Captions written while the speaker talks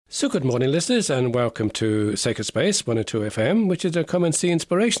So good morning, listeners, and welcome to Sacred Space 102 FM, which is a Come and See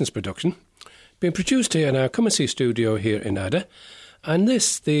Inspirations production, being produced here in our Come and See studio here in Ada, and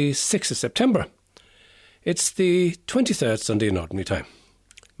this, the 6th of September. It's the 23rd Sunday in Ordinary Time.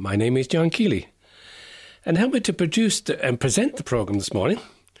 My name is John Keeley, and helping to produce and present the programme this morning,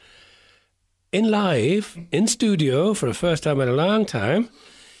 in studio for the first time in a long time,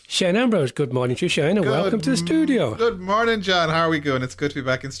 Shane Ambrose. Good morning to you, Shane, and welcome to the studio. Good morning, John. How are we going? It's good to be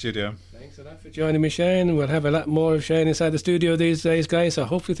back in studio. Thanks a lot for joining me, Shane. We'll have a lot more of Shane inside the studio these days, guys, so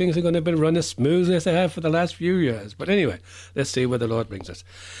hopefully things are going to run as smoothly as they have for the last few years. But anyway, let's see where the Lord brings us.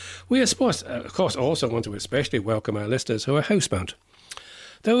 We, of course, also want to especially welcome our listeners who are housebound.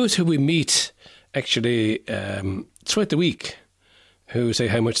 Those who we meet actually throughout the week, who say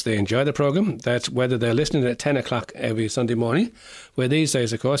how much they enjoy the programme. That's whether they're listening at 10 o'clock every Sunday morning, where these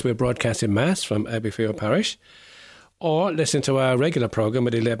days, of course, we're broadcasting Mass from Abbeyfield Parish, or listen to our regular programme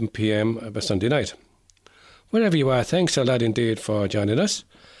at 11 p.m. of a Sunday night. Wherever you are, thanks a lot indeed for joining us.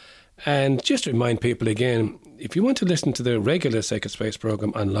 And just to remind people again, if you want to listen to the regular Sacred Space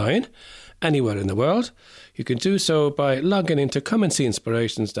programme online, anywhere in the world, you can do so by logging into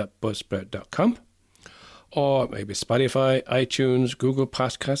comeandseeinspirations.buzzsprout.com, or maybe Spotify, iTunes, Google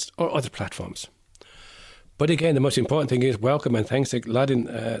Podcasts, or other platforms. But again, the most important thing is welcome and thanks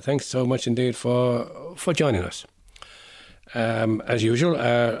so much indeed for joining us. As usual,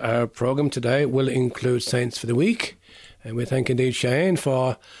 our programme today will include Saints for the Week, and we thank indeed Shane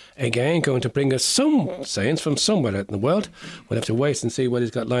for, again, going to bring us some saints from somewhere out in the world. We'll have to wait and see what he's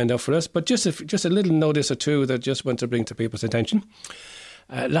got lined up for us, but just a little notice or two that I just want to bring to people's attention.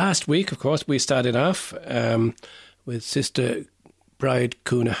 Last week, of course, we started off with Sister Bride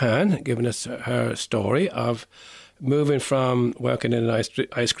Coonahan giving us her story of moving from working in an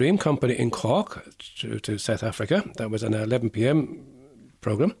ice cream company in Cork to South Africa. That was an 11 p.m.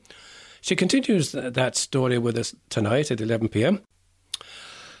 programme. She continues that story with us tonight at 11 p.m.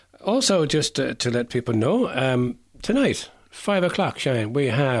 Also, just to let people know, tonight, 5 o'clock, Shane, we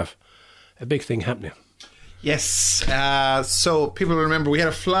have a big thing happening. Yes, so people remember we had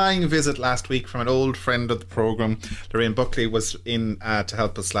a flying visit last week from an old friend of the programme. Lorraine Buckley was in to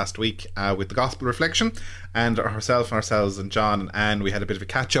help us last week with the Gospel Reflection, and herself and ourselves and John and Anne, we had a bit of a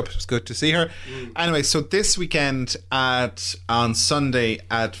catch-up. It was good to see her. Anyway, so this weekend on Sunday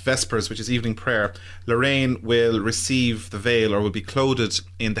at Vespers, which is evening prayer, Lorraine will receive the veil, or will be clothed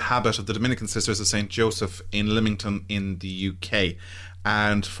in the habit of the Dominican Sisters of St. Joseph in Lymington in the UK.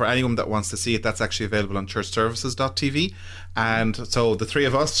 And for anyone that wants to see it, that's actually available on churchservices.tv. And so the three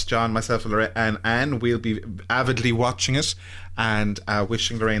of us, John, myself and Anne, we'll be avidly watching it and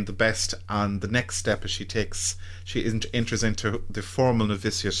wishing Lorraine the best on the next step as she enters into the formal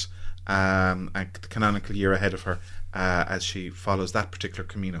novitiate and the canonical year ahead of her as she follows that particular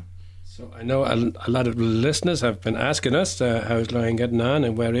Camino. So I know a lot of listeners have been asking us how's Lorraine getting on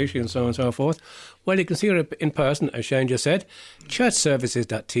and where is she and so on and so forth. Well, you can see her in person, as Shane just said,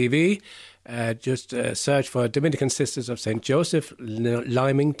 churchservices.tv. Just search for Dominican Sisters of St. Joseph,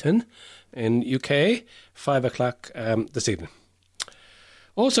 Lymington in UK, 5 o'clock this evening.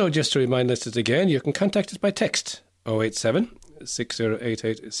 Also, just to remind listeners again, you can contact us by text 087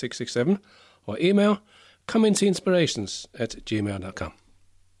 6088 667 or email comeandseeinspirations@gmail.com.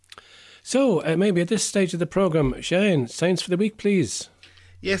 So, maybe at this stage of the programme, Shane, Saints for the Week, please.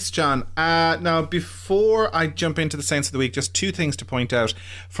 Yes, John. Now, before I jump into the Saints of the Week, just two things to point out.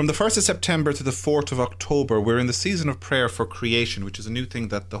 From the 1st of September to the 4th of October, we're in the season of prayer for creation, which is a new thing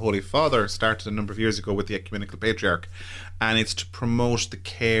that the Holy Father started a number of years ago with the Ecumenical Patriarch. And it's to promote the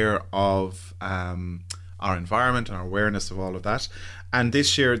care of our environment and our awareness of all of that. And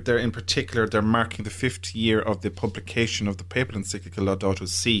this year, they're marking the 5th year of the publication of the papal encyclical Laudato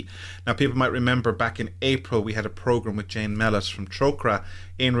Si. Now, people might remember back in April, we had a programme with Jane Mellett from Trócaire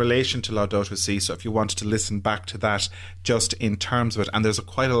in relation to Laudato Si. So if you wanted to listen back to that just in terms of it, and there's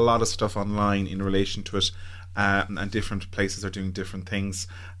quite a lot of stuff online in relation to it, and different places are doing different things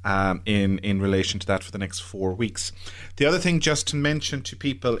in relation to that for the next 4 weeks. The other thing just to mention to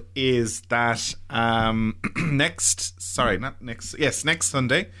people is that next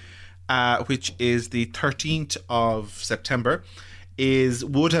Sunday, which is the 13th of September, is the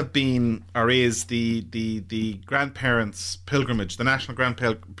grandparents' pilgrimage, the National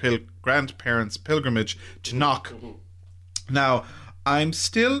Grandparents' Pilgrimage to Knock. Now, I'm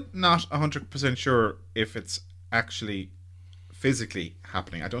still not 100% sure if it's actually physically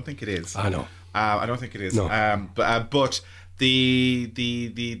happening. I don't think it is. I know. I don't think it is. No. But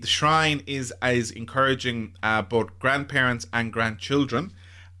the shrine is encouraging both grandparents and grandchildren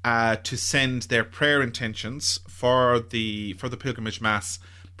to send their prayer intentions for the pilgrimage mass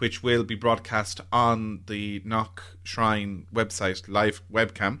which will be broadcast on the Knock Shrine website live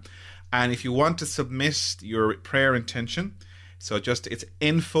webcam. And if you want to submit your prayer intention, so it's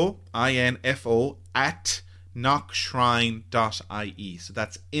info, I-N-F-O, at knockshrine.ie. So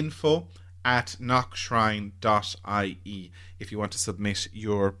that's info at knockshrine.ie if you want to submit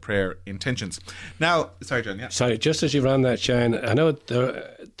your prayer intentions. Now, sorry, John, yeah. Sorry, just as you ran that, Shane, I know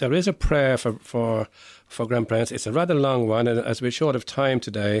there is a prayer for grandparents. It's a rather long one, and as we're short of time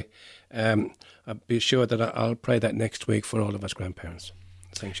today, I'll be sure that I'll pray that next week for all of us grandparents.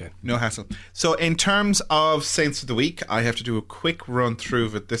 Thanks, Shane. No hassle. So in terms of Saints of the Week, I have to do a quick run through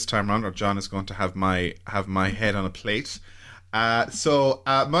of it this time around, or John is going to have my head on a plate. So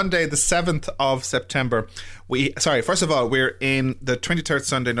Monday the 7th of September, first of all, we're in the 23rd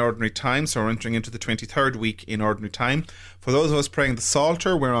Sunday in Ordinary Time, so we're entering into the 23rd week in Ordinary Time. For those of us praying the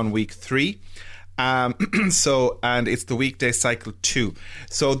Psalter, we're on week 3. And it's the weekday cycle 2.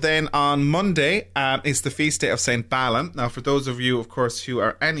 So then on Monday is the feast day of St. Balan. Now, for those of you, of course, who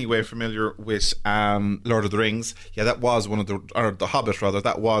are anyway familiar with Lord of the Rings, that was one of the Hobbit rather,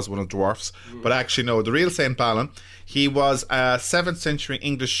 that was one of the dwarfs. But actually, no, the real St. Balan, he was born of 7th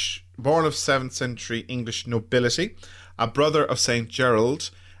century English nobility, a brother of St. Gerald,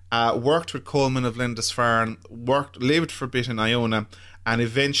 worked with Coleman of Lindisfarne, lived for a bit in Iona, and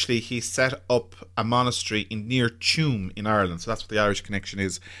eventually he set up a monastery near Tuam in Ireland. So that's what the Irish connection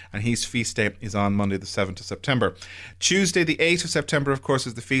is. And his feast day is on Monday the 7th of September. Tuesday the 8th of September, of course,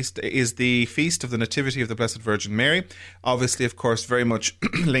 is the feast of the Nativity of the Blessed Virgin Mary. Obviously, of course, very much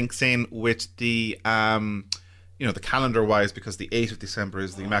links in with the the calendar-wise, because the 8th of December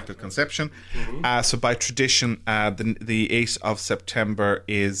is the Immaculate Conception. So by tradition, the 8th of September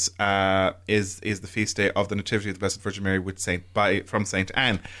is the feast day of the Nativity of the Blessed Virgin Mary from Saint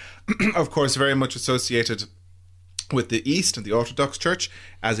Anne. Of course, very much associated with the East and the Orthodox Church,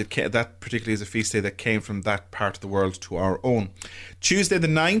 as that particularly is a feast day that came from that part of the world to our own. Tuesday the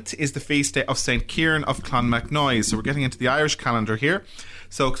 9th is the feast day of St. Kieran of Clonmacnoise. So we're getting into the Irish calendar here.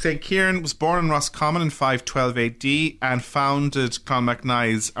 So St. Kieran was born in Roscommon in 512 AD and founded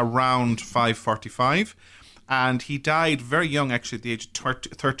Clonmacnoise around 545. And he died very young, actually, at the age of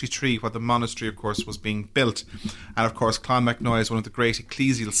 33, while the monastery, of course, was being built. And, of course, Clonmacnoise is one of the great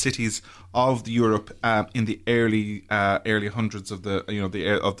ecclesial cities of Europe in the early hundreds of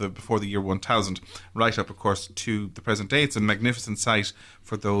before the year 1000, right up, of course, to the present day. It's a magnificent site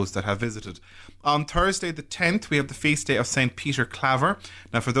for those that have visited. On Thursday, the 10th, we have the feast day of St. Peter Claver.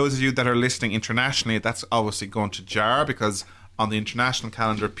 Now, for those of you that are listening internationally, that's obviously going to jar, because on the international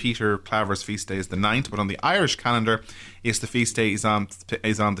calendar, Peter Claver's feast day is the 9th, but on the Irish calendar, the feast day is on the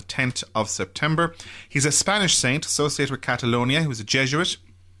 10th of September. He's a Spanish saint associated with Catalonia. He was a Jesuit,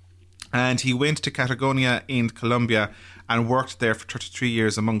 and he went to Patagonia in Colombia and worked there for 33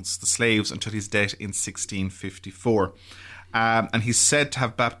 years amongst the slaves until his death in 1654. And he's said to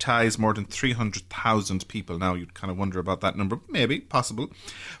have baptized more than 300,000 people. Now, you'd kind of wonder about that number. Maybe, possible.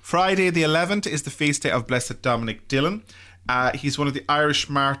 Friday the 11th is the feast day of Blessed Dominic Dillon. He's one of the Irish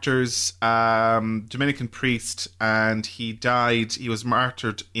martyrs, Dominican priest, and he was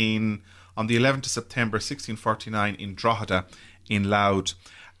martyred on the 11th of September 1649 in Drogheda in Louth.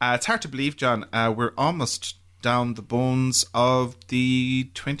 It's hard to believe, John, we're almost down the bones of the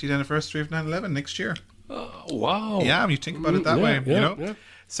 20th anniversary of 9/11 next year. Oh, wow. Yeah, when you think about it that way, Yeah.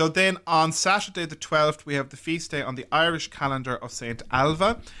 So then on Saturday the 12th, we have the feast day on the Irish calendar of St.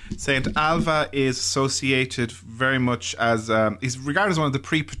 Alva. St. Alva is associated very much as, he's regarded as one of the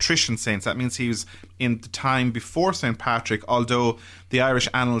pre-patrician saints. That means he was in the time before St. Patrick, although the Irish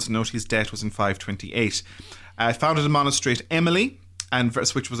annals note his death was in 528. Founded a monastery at Emily,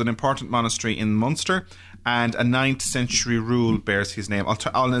 which was an important monastery in Munster, and a 9th century rule bears his name.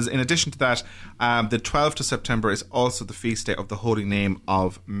 In addition to that, the 12th of September is also the feast day of the Holy Name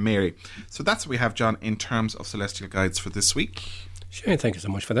of Mary. So that's what we have, John, in terms of celestial guides for this week. Shane, thank you so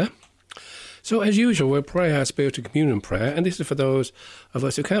much for that. So, as usual, we'll pray our spiritual communion prayer, and this is for those of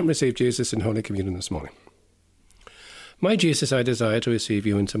us who can't receive Jesus in Holy Communion this morning. My Jesus, I desire to receive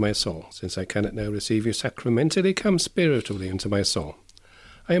you into my soul. Since I cannot now receive you sacramentally, come spiritually into my soul.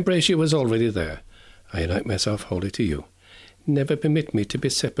 I embrace you as already there. I unite myself wholly to you. Never permit me to be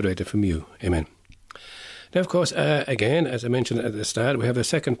separated from you. Amen. Now, of course, again, as I mentioned at the start, we have the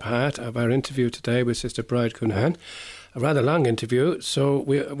second part of our interview today with Sister Bride Coonahan. A rather long interview, so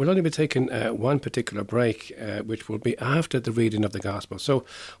we'll only be taking one particular break, which will be after the reading of the Gospel. So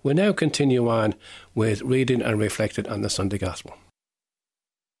we'll now continue on with reading and reflecting on the Sunday Gospel.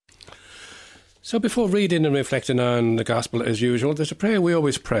 So before reading and reflecting on the Gospel as usual, there's a prayer we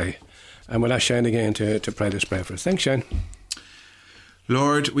always pray. And we'll ask Shane again to pray this prayer for us. Thanks, Shane.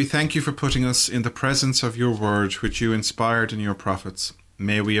 Lord, we thank you for putting us in the presence of your word, which you inspired in your prophets.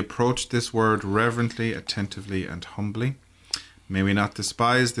 May we approach this word reverently, attentively, and humbly. May we not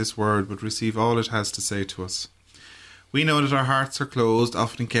despise this word, but receive all it has to say to us. We know that our hearts are closed,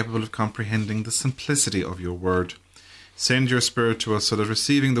 often incapable of comprehending the simplicity of your word. Send your Spirit to us so that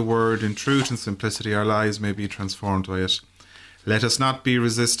receiving the word in truth and simplicity, our lives may be transformed by it. Let us not be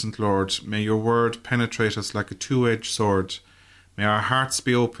resistant, Lord. May your word penetrate us like a two-edged sword. May our hearts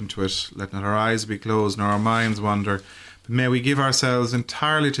be open to it. Let not our eyes be closed, nor our minds wander. But may we give ourselves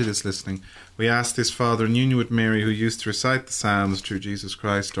entirely to this listening. We ask this, Father, in union with Mary, who used to recite the Psalms, through Jesus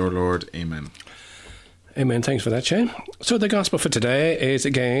Christ our Lord. Amen. Amen. Thanks for that, Shane. So the Gospel for today is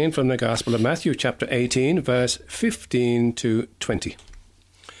again from the Gospel of Matthew, chapter 18, verse 15 to 20.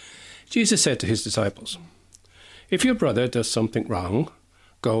 Jesus said to his disciples, "If your brother does something wrong,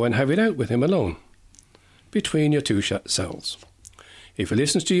 go and have it out with him alone, between your two selves. If he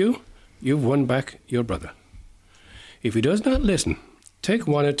listens to you, you've won back your brother. If he does not listen, take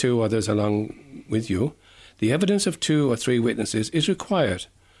one or two others along with you. The evidence of 2 or 3 witnesses is required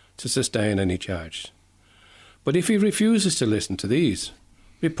to sustain any charge. But if he refuses to listen to these,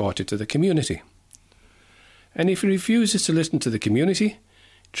 report it to the community. And if he refuses to listen to the community,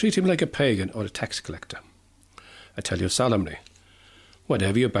 treat him like a pagan or a tax collector. I tell you solemnly,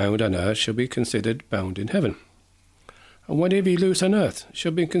 whatever you bound on earth shall be considered bound in heaven, and whatever you loose on earth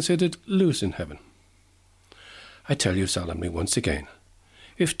shall be considered loose in heaven. I tell you solemnly once again,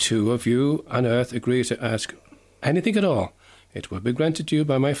 if 2 of you on earth agree to ask anything at all, it will be granted to you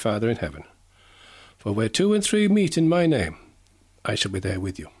by my Father in heaven. For where 2 and 3 meet in my name, I shall be there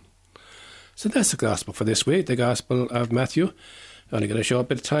with you." So that's the Gospel for this week, the Gospel of Matthew. Only got a short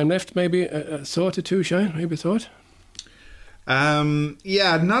bit of time left, maybe a thought or two, Shane, maybe a thought?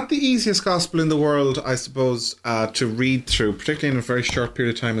 Not the easiest Gospel in the world, I suppose, to read through, particularly in a very short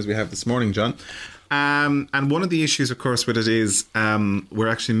period of time as we have this morning, John. And one of the issues, of course, with it is we're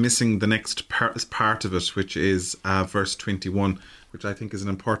actually missing the next part of it, which is verse 21, which I think is an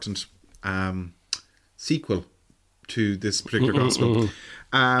important sequel to this particular Gospel.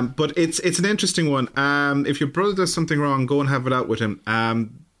 But it's an interesting one. If your brother does something wrong, go and have it out with him.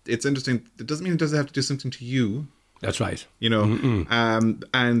 It's interesting. It doesn't mean he doesn't have to do something to you. That's right. You know,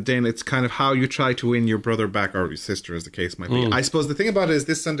 and then it's kind of how you try to win your brother back, or your sister, as the case might be. I suppose the thing about it is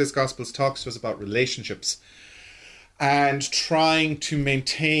this Sunday's Gospels talks to us about relationships and trying to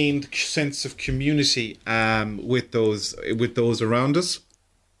maintain the sense of community with those around us,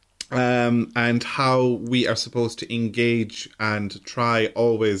 and how we are supposed to engage and try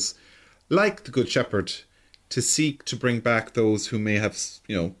always, like the Good Shepherd, to seek to bring back those who may have,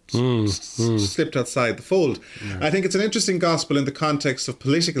 slipped outside the fold. Yeah. I think it's an interesting Gospel in the context of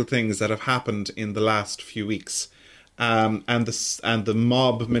political things that have happened in the last few weeks, and the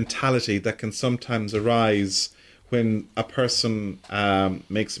mob mentality that can sometimes arise when a person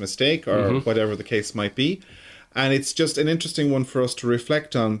makes a mistake or whatever the case might be. And it's just an interesting one for us to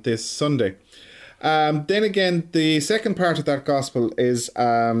reflect on this Sunday. Then again, the second part of that Gospel is,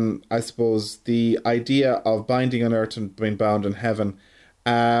 I suppose, the idea of binding on earth and being bound in heaven.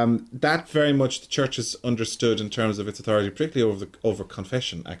 That very much the Church has understood in terms of its authority, particularly over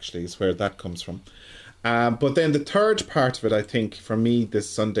confession, actually, is where that comes from. But then the third part of it, I think, for me this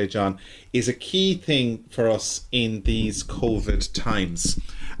Sunday, John, is a key thing for us in these COVID times.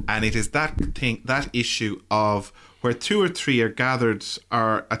 And it is that issue of where 2 or 3 are gathered,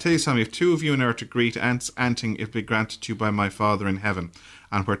 or I tell you something, if 2 of you on earth agree to anything, it will be granted to you by my Father in heaven.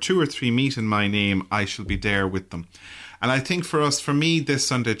 And where 2 or 3 meet in my name, I shall be there with them. And I think for me this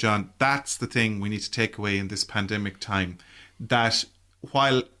Sunday, John, that's the thing we need to take away in this pandemic time. That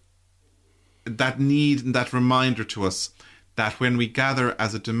while that need and that reminder to us that when we gather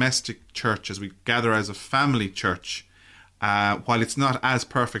as a domestic church, as we gather as a family church, while it's not as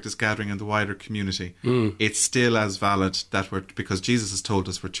perfect as gathering in the wider community, it's still as valid because Jesus has told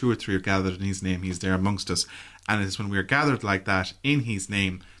us where 2 or 3 are gathered in his name, he's there amongst us. And it is when we are gathered like that in his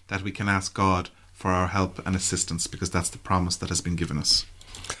name that we can ask God for our help and assistance, because that's the promise that has been given us.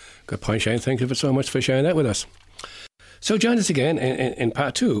 Good point, Shane. Thank you so much for sharing that with us. So join us again in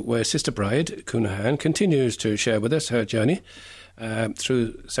part 2, where Sister Bride Coonahan continues to share with us her journey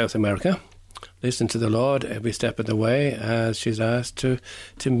through South America. Listen to the Lord every step of the way as she's asked to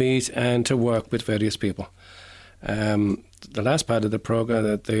meet and to work with various people. The last part of the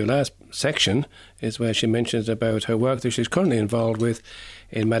program, the last section, is where she mentions about her work that she's currently involved with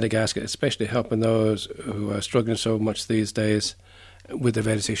in Madagascar, especially helping those who are struggling so much these days with the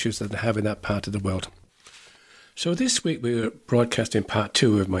various issues that they have in that part of the world. So this week we're broadcasting part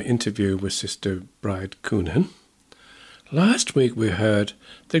 2 of my interview with Sister Bride Coonahan. Last week we heard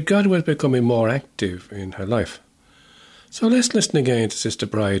that God was becoming more active in her life. So let's listen again to Sister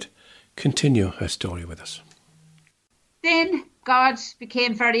Bride continue her story with us. Then God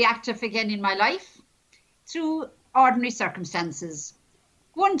became very active again in my life through ordinary circumstances.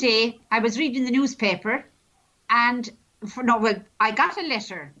 One day I was reading the newspaper and I got a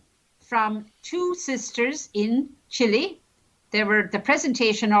letter from two sisters in Chile. They were the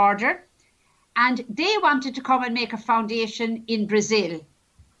presentation order, and they wanted to come and make a foundation in Brazil.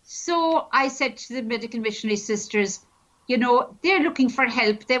 So I said to the medical missionary sisters, they're looking for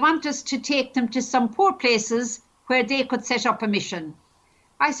help. They want us to take them to some poor places where they could set up a mission.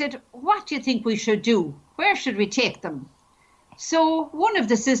 I said, what do you think we should do? Where should we take them? So one of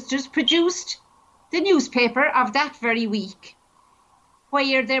the sisters produced the newspaper of that very week,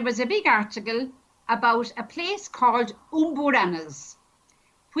 where there was a big article about a place called Umburanas,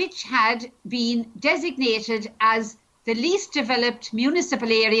 which had been designated as the least developed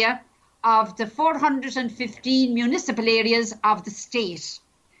municipal area of the 415 municipal areas of the state.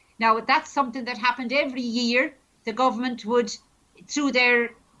 Now, that's something that happened every year. The government would, through their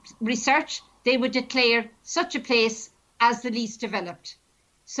research, they would declare such a place as the least developed.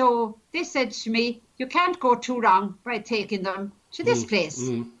 So they said to me, you can't go too wrong by taking them to this place.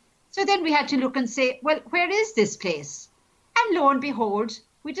 So then we had to look and say, well, where is this place? And lo and behold,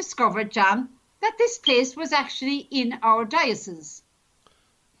 we discovered, John, that this place was actually in our diocese.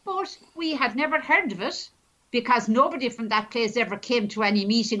 But we had never heard of it because nobody from that place ever came to any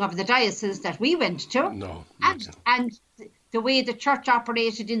meeting of the diocese that we went to. No. And the way the church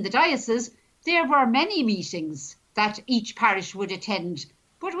operated in the diocese, there were many meetings that each parish would attend.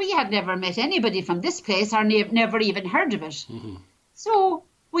 But we had never met anybody from this place or never even heard of it. So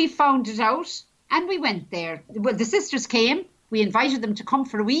we found it out and we went there. Well, the sisters came, we invited them to come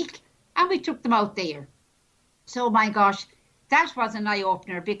for a week and we took them out there. So my gosh, that was an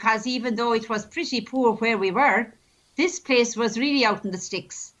eye-opener because even though it was pretty poor where we were, this place was really out in the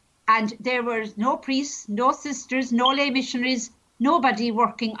sticks. And there were no priests, no sisters, no lay missionaries, nobody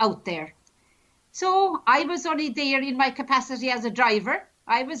working out there. So I was only there in my capacity as a driver.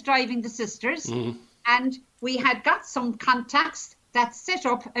 I was driving the sisters and we had got some contacts that set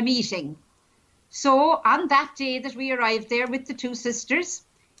up a meeting. So on that day that we arrived there with the two sisters,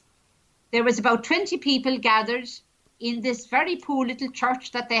 there was about 20 people gathered in this very poor little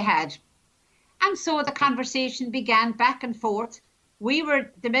church that they had. And so the conversation began back and forth. We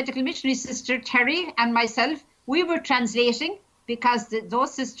were, the medical missionary sister, Terry, and myself, we were translating because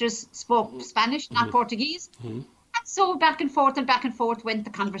those sisters spoke Spanish, not Portuguese. And so back and forth went the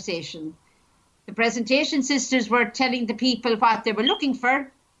conversation. The presentation sisters were telling the people what they were looking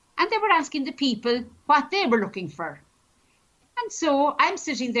for, and they were asking the people what they were looking for. And so I'm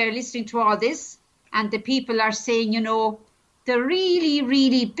sitting there listening to all this, and the people are saying, the really,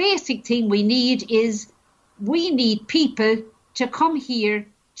 really basic thing we need is we need people to come here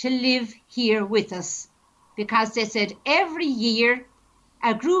to live here with us. Because they said every year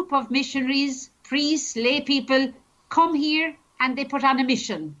a group of missionaries, priests, lay people come here and they put on a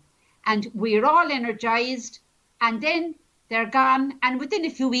mission. And we're all energized and then they're gone. And within a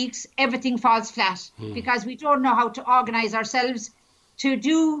few weeks, everything falls flat because we don't know how to organize ourselves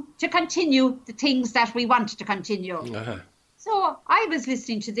to continue the things that we want to continue. So I was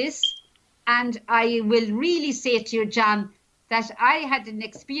listening to this and I will really say to you, John, that I had an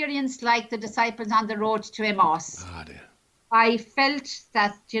experience like the disciples on the road to Emmaus. I felt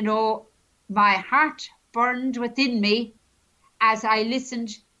that, my heart burned within me as I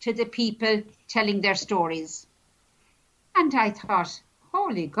listened to the people telling their stories. And I thought,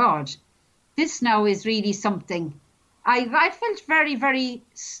 holy God, this now is really something. I felt very, very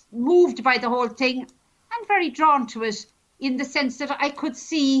moved by the whole thing and very drawn to it in the sense that I could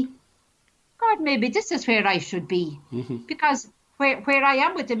see, God, maybe this is where I should be. Because where I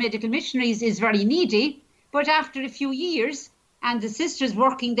am with the medical missionaries is very needy, but after a few years and the sisters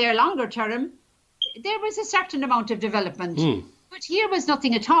working there longer term, there was a certain amount of development. But here was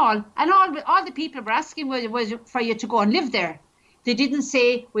nothing at all. And all the people were asking was for you to go and live there. They didn't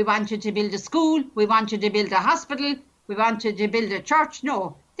say, we want you to build a school, we want you to build a hospital, we want you to build a church.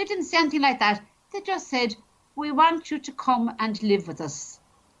 No, they didn't say anything like that. They just said, we want you to come and live with us.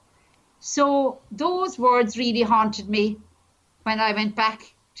 So those words really haunted me when I went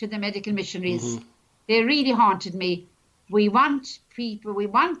back to the medical missionaries. They really haunted me. We want people, we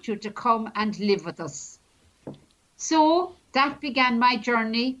want you to come and live with us. So that began my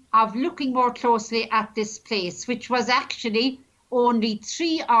journey of looking more closely at this place, which was actually only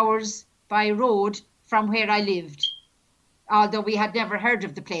 3 hours by road from where I lived, although we had never heard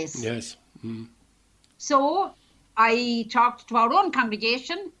of the place. Yes. So I talked to our own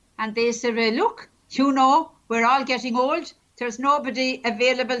congregation and they said, well, look, you know, we're all getting old. There's nobody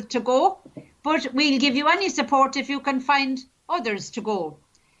available to go, but we'll give you any support if you can find others to go.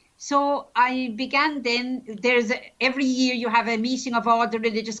 So I began then, every year you have a meeting of all the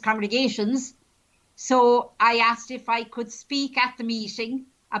religious congregations. So I asked if I could speak at the meeting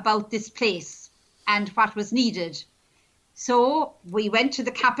about this place and what was needed. So we went to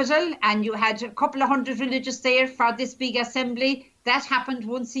the capital and you had a couple of hundred religious there for this big assembly. That happened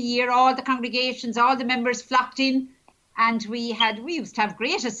once a year. All the congregations, all the members flocked in, and we used to have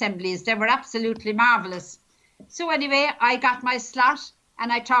great assemblies. They were absolutely marvellous. So anyway, I got my slot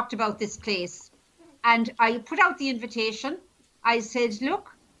and I talked about this place. And I put out the invitation. I said, look,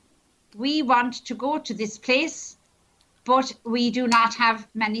 we want to go to this place, but we do not have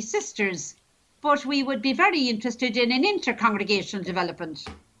many sisters. But we would be very interested in an inter-congregational development.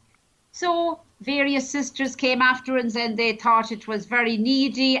 So various sisters came afterwards and they thought it was very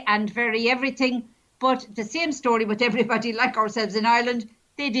needy and very everything. But the same story with everybody like ourselves in Ireland,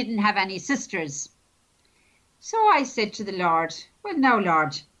 they didn't have any sisters. So I said to the Lord, well, now,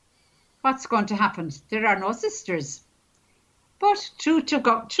 Lord, what's going to happen? There are no sisters. But true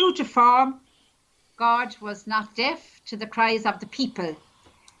to form, God was not deaf to the cries of the people.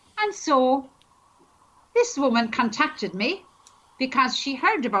 And so this woman contacted me because she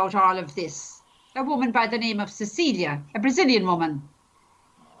heard about all of this. A woman by the name of Cecilia, a Brazilian woman.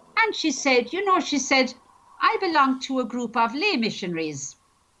 And she said, I belong to a group of lay missionaries.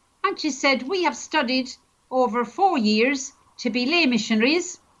 And she said, we have studied over 4 years to be lay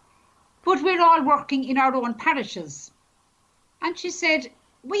missionaries, but we're all working in our own parishes. And she said,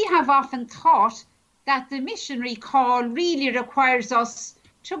 we have often thought that the missionary call really requires us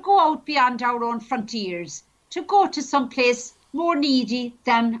to go out beyond our own frontiers, to go to some place more needy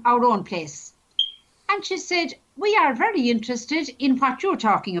than our own place. And she said, we are very interested in what you're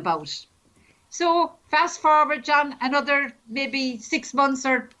talking about. So fast forward, John, another maybe 6 months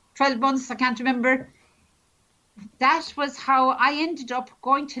or 12 months, I can't remember. That was how I ended up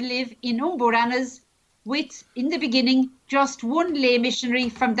going to live in Umburanas with, in the beginning, just one lay missionary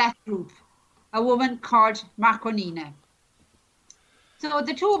from that group, a woman called Marconina. So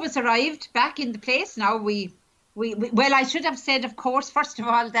the two of us arrived back in the place. Now well, I should have said, of course, first of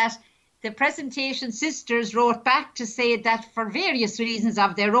all, that the presentation sisters wrote back to say that for various reasons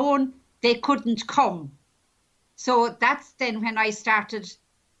of their own, they couldn't come. So that's then when I started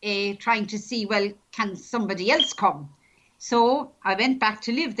trying to see, well, can somebody else come? So I went back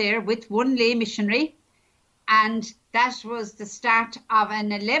to live there with one lay missionary, and that was the start of an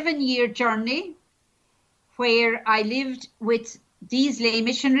 11-year journey where I lived with these lay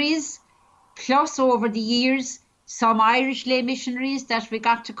missionaries, plus over the years, some Irish lay missionaries that we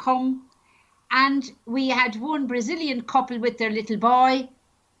got to come. And we had one Brazilian couple with their little boy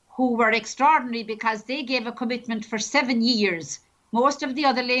who were extraordinary because they gave a commitment for 7 years. Most of the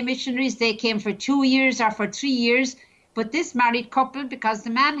other lay missionaries, they came for 2 years or for 3 years. But this married couple, because the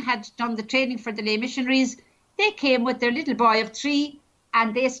man had done the training for the lay missionaries, they came with their little boy of 3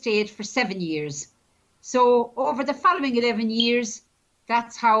 and they stayed for 7 years. So over the following 11 years,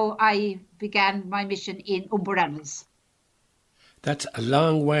 that's how I began my mission in Umburanas. That's a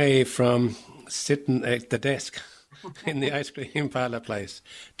long way from sitting at the desk in the ice cream parlour place.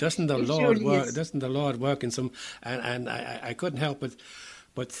 Doesn't the Lord work? Is. Doesn't the Lord work in some? And I couldn't help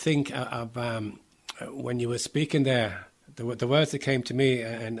but think of when you were speaking there, the words that came to me,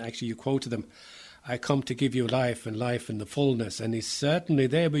 and actually you quoted them. I come to give you life and life in the fullness. And he's certainly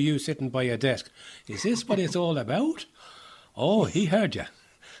there with you sitting by your desk. Is this what it's all about? Oh, he heard you.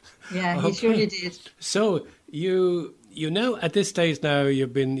 Yeah, okay. He surely did. So you now, at this stage now,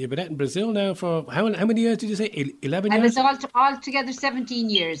 you've been out in Brazil now for, how many years did you say? 11 years? I was altogether 17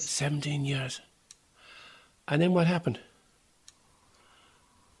 years. 17 years. And then what happened?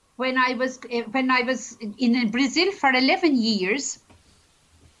 When I was in Brazil for 11 years,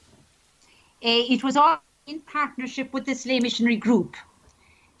 it was all in partnership with this lay missionary group.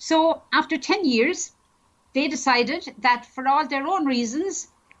 So after 10 years, they decided that for all their own reasons,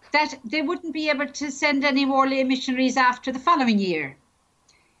 that they wouldn't be able to send any more lay missionaries after the following year.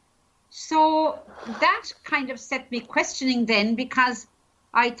 So that kind of set me questioning then, because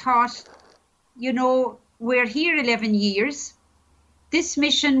I thought, we're here 11 years. This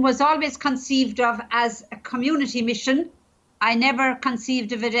mission was always conceived of as a community mission. I never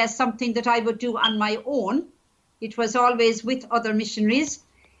conceived of it as something that I would do on my own. It was always with other missionaries.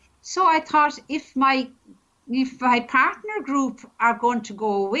 So I thought, if my partner group are going to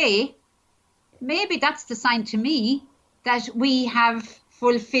go away, maybe that's the sign to me that we have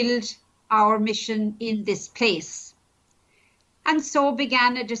fulfilled our mission in this place. And so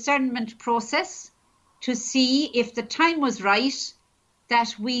began a discernment process to see if the time was right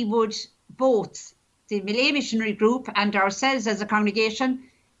that we would, both the Malay Missionary Group and ourselves as a congregation,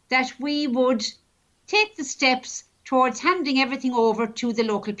 that we would take the steps towards handing everything over to the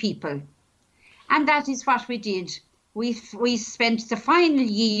local people. And that is what we did. We spent the final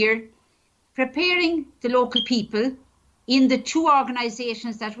year preparing the local people in the two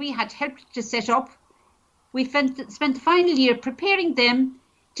organisations that we had helped to set up. We spent the final year preparing them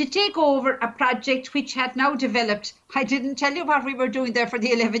to take over a project which had now developed. I didn't tell you what we were doing there for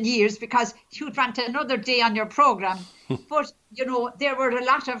the 11 years because you'd want another day on your programme. But, you know, there were a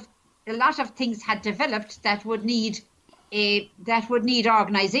lot of things had developed that would need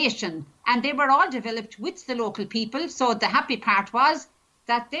organisation, and they were all developed with the local people. So the happy part was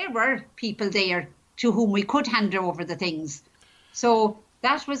that there were people there to whom we could hand over the things. So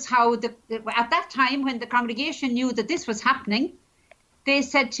that was how at that time, when the congregation knew that this was happening, they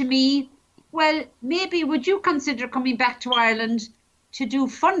said to me, well, maybe would you consider coming back to Ireland to do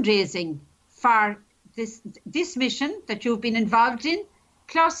fundraising for this mission that you've been involved in,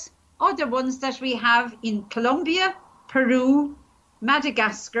 plus other ones that we have in Colombia, Peru,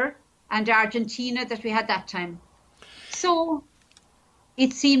 Madagascar, and Argentina that we had that time. So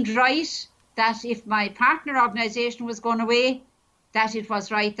it seemed right that if my partner organisation was going away, that it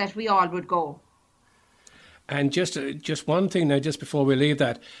was right that we all would go. And just one thing now, just before we leave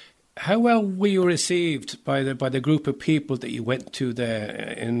that, how well were you received by the group of people that you went to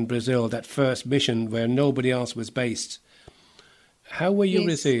there in Brazil, that first mission where nobody else was based? How were you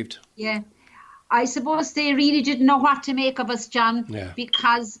received? Yeah, I suppose they really didn't know what to make of us, John,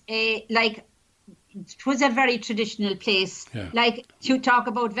 because it was a very traditional place. Yeah. Like you talk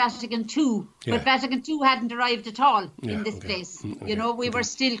about Vatican II, but Vatican II hadn't arrived at all in this place. You know, we were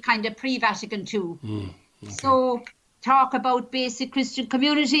still kind of pre-Vatican II. So talk about basic Christian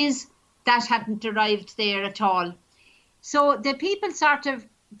communities, that hadn't arrived there at all. So the people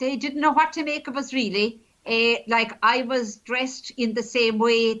they didn't know what to make of us really. Like I was dressed in the same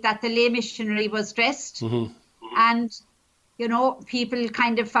way that the lay missionary was dressed. And, you know, people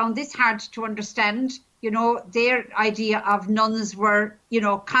kind of found this hard to understand. You know, their idea of nuns were, you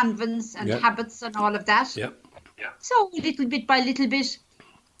know, convents and habits and all of that. So little bit by little bit,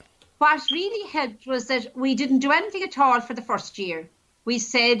 what really helped was that we didn't do anything at all for the first year. We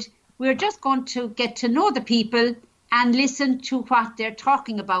said we're just going to get to know the people and listen to what they're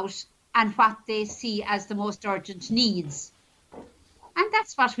talking about and what they see as the most urgent needs. And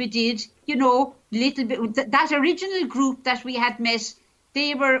that's what we did, you know, little bit. That original group that we had met,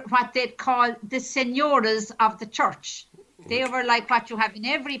 they were what they'd call the senoras of the church. They were like what you have in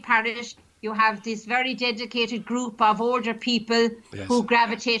every parish. You have this very dedicated group of older people who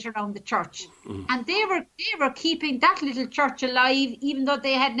gravitate around the church. And they were keeping that little church alive, even though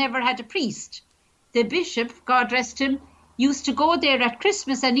they had never had a priest. The bishop, God rest him, used to go there at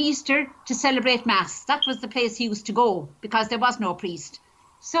Christmas and Easter to celebrate Mass. That was the place he used to go because there was no priest.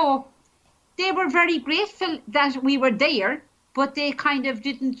 So they were very grateful that we were there, but they kind of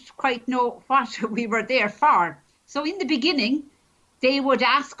didn't quite know what we were there for. So in the beginning, they would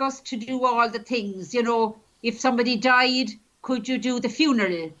ask us to do all the things. You know, if somebody died, could you do the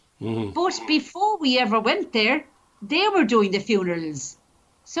funeral? But before we ever went there, they were doing the funerals.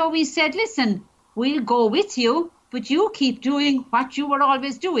 So we said, listen, we'll go with you, but you keep doing what you were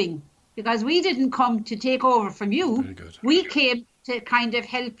always doing, because we didn't come to take over from you. Very good. We came to kind of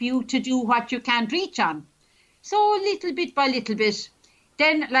help you to do what you can't reach on. So little bit by little bit,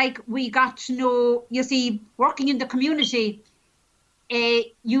 then like we got to know, you see, working in the community,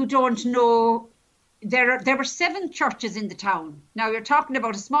 you don't know, there were 7 churches in the town. Now you're talking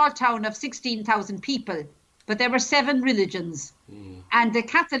about a small town of 16,000 people, but there were 7 religions. And the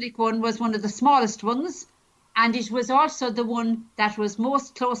Catholic one was one of the smallest ones, and it was also the one that was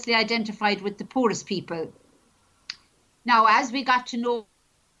most closely identified with the poorest people. Now, as we got to know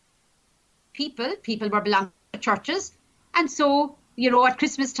people were belonging to churches, and so, you know, at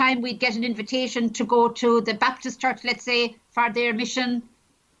Christmas time, we'd get an invitation to go to the Baptist church, let's say, for their mission.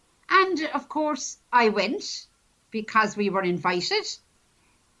 And of course, I went because we were invited.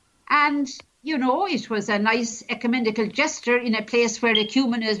 And, you know, it was a nice ecumenical gesture in a place where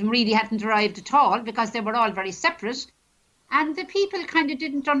ecumenism really hadn't arrived at all, because they were all very separate. And the people kind of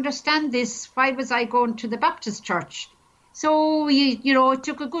didn't understand this. Why was I going to the Baptist church? So, you know, it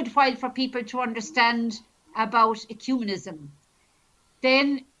took a good while for people to understand about ecumenism.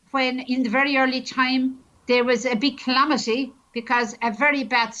 Then, when in the very early time, there was a big calamity because a very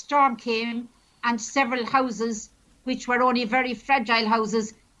bad storm came and several houses, which were only very fragile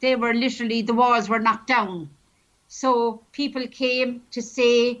houses, they were literally, the walls were knocked down. So people came to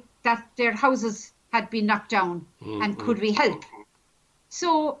say that their houses had been knocked down and could we help?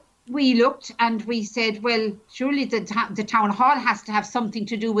 So we looked and we said, well, surely the town hall has to have something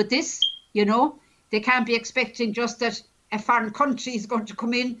to do with this, you know. They can't be expecting just that a foreign country is going to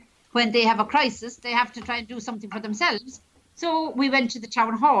come in when they have a crisis. They have to try and do something for themselves. So we went to the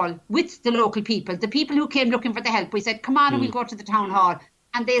town hall with the local people, the people who came looking for the help. We said, come on, and we'll go to the town hall.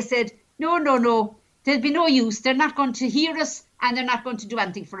 And they said, no, there'll be no use. They're not going to hear us and they're not going to do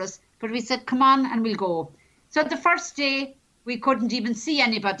anything for us. But we said, come on, and we'll go. So the first day, we couldn't even see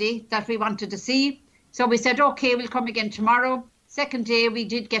anybody that we wanted to see. So we said, okay, we'll come again tomorrow. Second day, we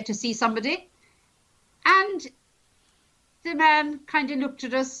did get to see somebody. And the man kind of looked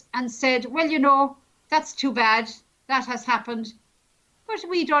at us and said, well, you know, that's too bad. That has happened. But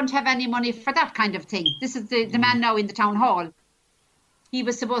we don't have any money for that kind of thing. This is the man now in the town hall. He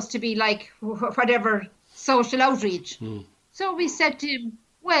was supposed to be like whatever social outreach. So we said to him,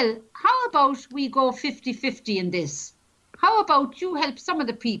 well, how about we go 50-50 in this? How about you help some of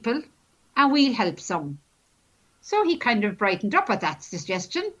the people and we'll help some? So he kind of brightened up at that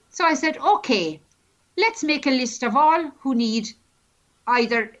suggestion. So I said, okay, let's make a list of all who need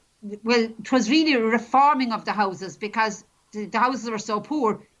either, well, it was really a reforming of the houses because the houses were so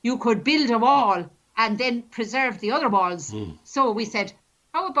poor, you could build a wall and then preserve the other walls. So we said,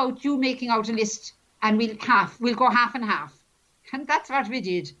 how about you making out a list and we'll go half and half. And that's what we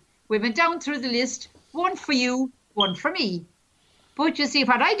did. We went down through the list, one for you, one for me. But you see,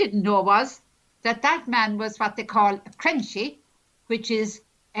 what I didn't know was that man was what they call a Crenchie, which is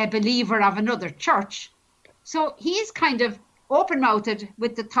a believer of another church. So he's kind of open-mouthed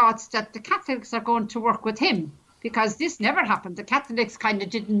with the thoughts that the Catholics are going to work with him, because this never happened. The Catholics kind of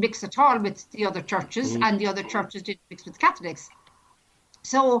didn't mix at all with the other churches, and the other churches didn't mix with Catholics.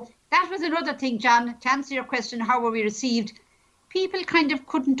 So that was another thing, John, to answer your question, how were we received? People kind of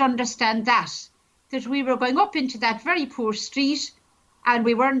couldn't understand that we were going up into that very poor street and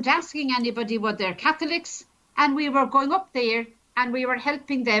we weren't asking anybody whether they're Catholics, and we were going up there and we were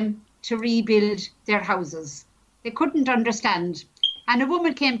helping them to rebuild their houses. They couldn't understand. And a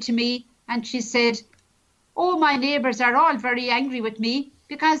woman came to me and she said, oh, my neighbours are all very angry with me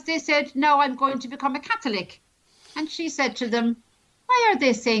because they said, now I'm going to become a Catholic. And she said to them, why are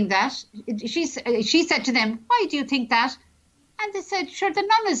they saying that? She said to them, why do you think that? And they said, sure, the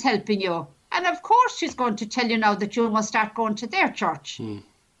nun is helping you. And of course she's going to tell you now that you must start going to their church.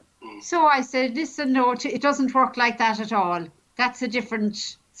 So I said, listen, no, it doesn't work like that at all. That's a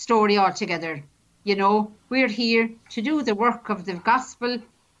different story altogether. You know, we're here to do the work of the gospel,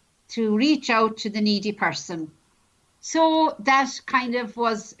 to reach out to the needy person. So that kind of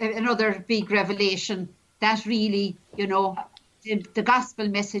was another big revelation that really, you know, the gospel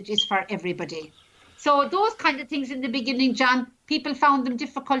message is for everybody. So those kind of things in the beginning, John, people found them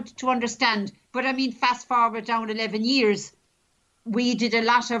difficult to understand. But I mean, fast forward down 11 years, we did a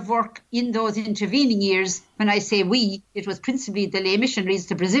lot of work in those intervening years. When I say we, it was principally the lay missionaries,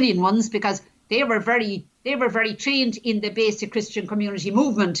 the Brazilian ones, because they were very trained in the basic Christian community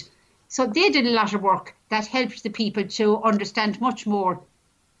movement. So they did a lot of work that helped the people to understand much more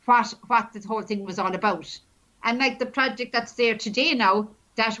what the whole thing was all about. And like the project that's there today now,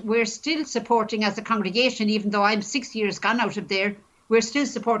 that we're still supporting as a congregation, even though I'm 6 years gone out of there, we're still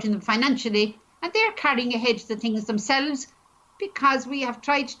supporting them financially, and they're carrying ahead the things themselves because we have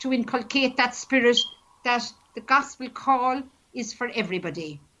tried to inculcate that spirit that the gospel call is for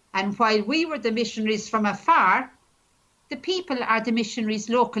everybody. And while we were the missionaries from afar, the people are the missionaries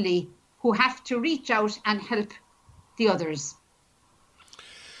locally who have to reach out and help the others.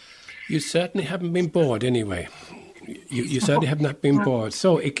 You certainly haven't been bored anyway. You certainly have not been bored.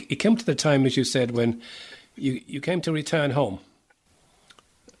 So it came to the time, as you said, when you came to return home.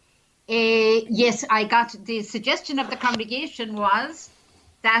 Yes, I got the suggestion of the congregation was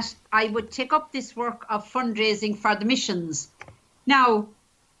that I would take up this work of fundraising for the missions. Now,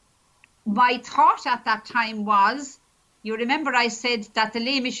 my thought at that time was, you remember I said that the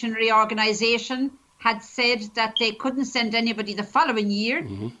lay missionary organisation had said that they couldn't send anybody the following year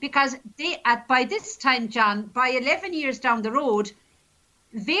because by this time, John, by 11 years down the road,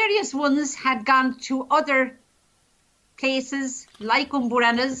 various ones had gone to other places like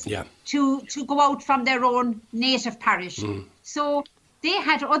Umburanas to go out from their own native parish. So they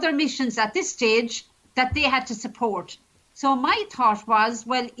had other missions at this stage that they had to support. So my thought was,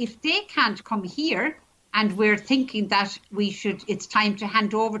 well, if they can't come here and we're thinking that it's time to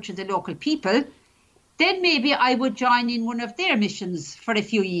hand over to the local people, then maybe I would join in one of their missions for a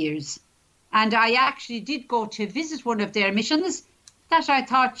few years. And I actually did go to visit one of their missions that I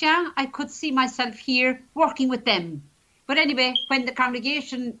thought, yeah, I could see myself here working with them. But anyway, when the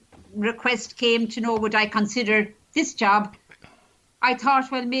congregation request came to know would I consider this job, I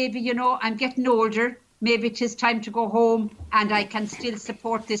thought, well, maybe, I'm getting older. Maybe it is time to go home and I can still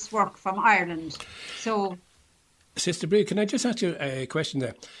support this work from Ireland. So, Sister Bree, can I just ask you a question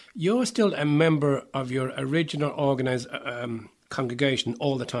there? You're still a member of your original organised congregation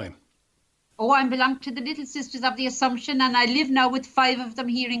all the time? Oh, I belong to the Little Sisters of the Assumption, and I live now with 5 of them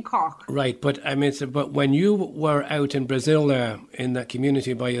here in Cork. Right, but but when you were out in Brazil there, in that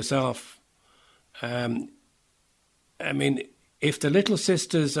community by yourself, if the Little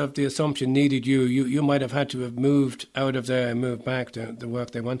Sisters of the Assumption needed you, you might have had to have moved out of there and moved back to the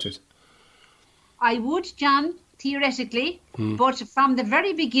work they wanted. I would, John, theoretically, but from the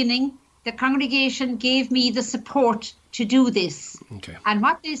very beginning, the congregation gave me the support to do this. Okay. And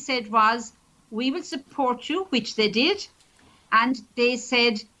what they said was, we will support you, which they did. And they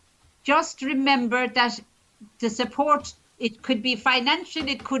said, just remember that the support, it could be financial,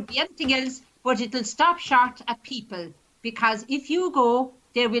 it could be anything else, but it'll stop short at people. Because if you go,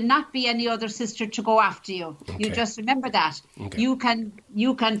 there will not be any other sister to go after you. Okay. You just remember that. Okay. You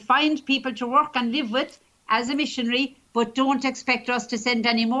can find people to work and live with as a missionary, but don't expect us to send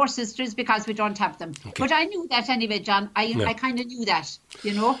any more sisters because we don't have them. Okay. But I knew that anyway, John. I kind of knew that,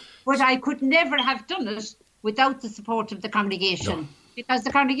 But I could never have done it without the support of the congregation, because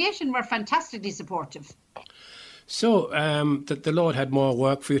the congregation were fantastically supportive. So the Lord had more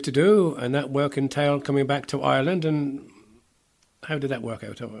work for you to do, and that work entailed coming back to Ireland. And how did that work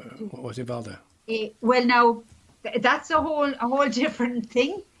out? What was involved there? Well, now, that's a whole different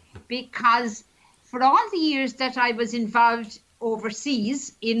thing, because for all the years that I was involved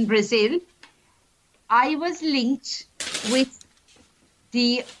overseas in Brazil, I was linked with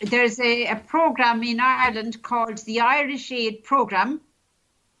there's a program in Ireland called the Irish Aid Programme,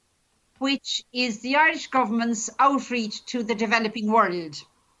 which is the Irish government's outreach to the developing world.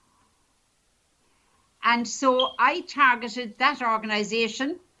 And so I targeted that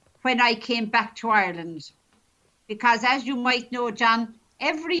organisation when I came back to Ireland. Because as you might know, John,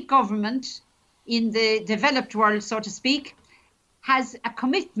 every government in the developed world, so to speak, has a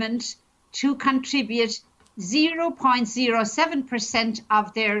commitment to contribute 0.07%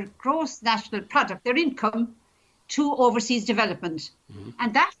 of their gross national product, their income, to overseas development. Mm-hmm.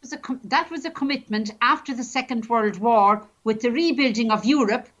 And that was a commitment after the Second World War. With the rebuilding of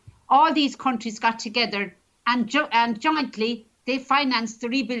Europe, all these countries got together and jointly they financed the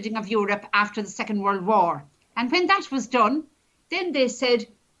rebuilding of Europe after the Second World War. And when that was done, then they said,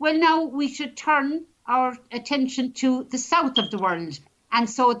 well, now we should turn our attention to the south of the world. And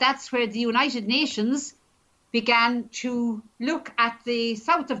so that's where the United Nations began to look at the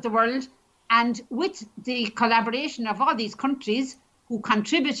south of the world. And with the collaboration of all these countries who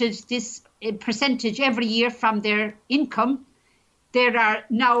contributed this percentage every year from their income, there are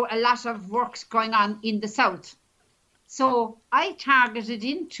now a lot of works going on in the south. So I targeted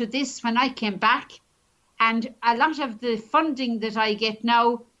into this when I came back, and a lot of the funding that I get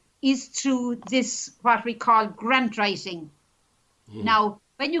now is through this, what we call grant writing. Now,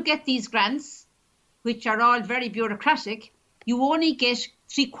 when you get these grants, which are all very bureaucratic, you only get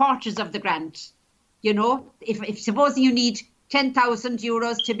 3/4 of the grant. If supposing you need 10,000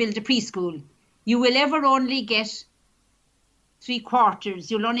 euros to build a preschool, you will ever only get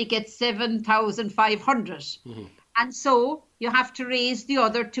 3/4. You'll only get 7,500. Mm-hmm. And so you have to raise the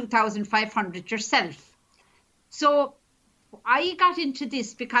other 2,500 yourself. So I got into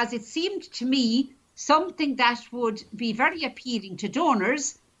this because it seemed to me something that would be very appealing to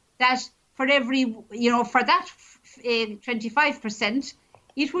donors, that for every, for that 25%,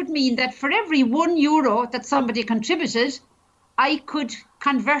 it would mean that for every €1 that somebody contributed, I could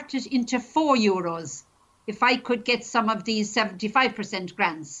convert it into €4 if I could get some of these 75%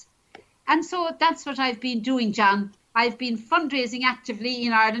 grants. And so that's what I've been doing, John. I've been fundraising actively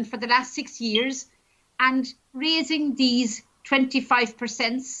in Ireland for the last 6 years and raising these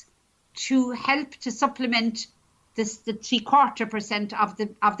 25% to help to supplement the 3/4% of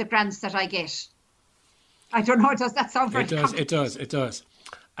the grants that I get. I don't know, does that sound very complicated? It does.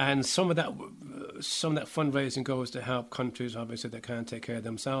 And some of that fundraising goes to help countries, obviously, that can't take care of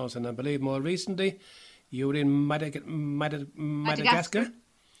themselves. And I believe more recently, you were in Madagascar?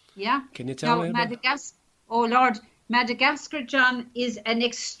 Yeah. Can you tell me about Madagascar? Oh, Lord. Madagascar, John, is an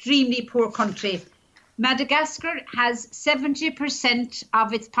extremely poor country. Madagascar has 70%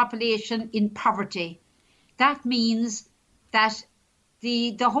 of its population in poverty. That means that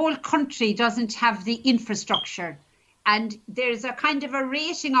the whole country doesn't have the infrastructure. And there's a kind of a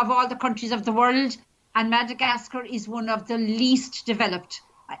rating of all the countries of the world, And Madagascar is one of the least developed.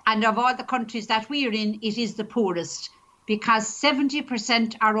 And of all the countries that we're in, it is the poorest, because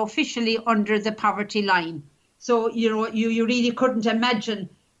 70% are officially under the poverty line. So, you really couldn't imagine,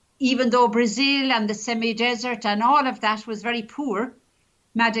 even though Brazil and the semi-desert and all of that was very poor,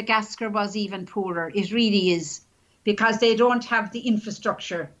 Madagascar was even poorer. It really is, because they don't have the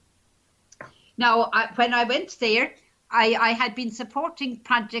infrastructure. Now, when I went there, I had been supporting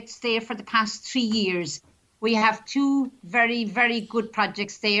projects there for the past 3 years. We have 2 very, very good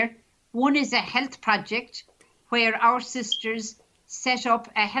projects there. One is a health project where our sisters set up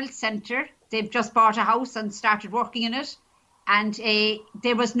a health centre. They've just bought a house and started working in it. And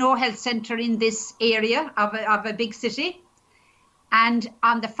there was no health centre in this area of a big city. And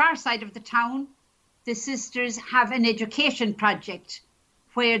on the far side of the town, the sisters have an education project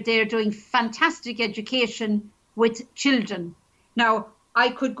where they're doing fantastic education with children. Now, I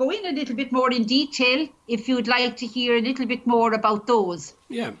could go in a little bit more in detail if you'd like to hear a little bit more about those.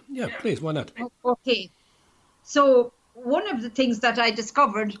 Yeah, please, why not? Okay. So one of the things that I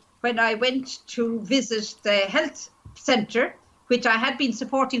discovered when I went to visit the health centre, which I had been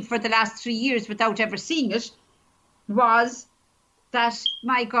supporting for the last 3 years without ever seeing it, was that,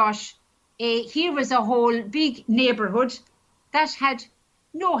 my gosh, here was a whole big neighbourhood that had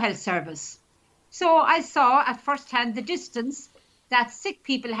no health service. So I saw at first hand the distance that sick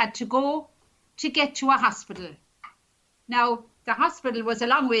people had to go to get to a hospital. Now, the hospital was a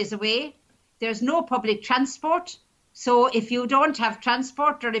long ways away. There's no public transport. So if you don't have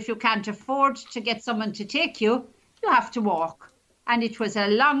transport, or if you can't afford to get someone to take you, you have to walk. And it was a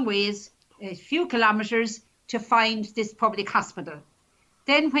long ways, a few kilometres, to find this public hospital.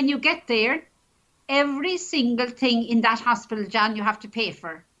 Then when you get there, every single thing in that hospital, John, you have to pay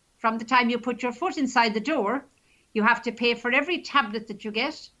for. From the time you put your foot inside the door, you have to pay for every tablet that you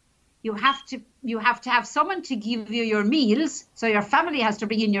get. You have to have someone to give you your meals, so your family has to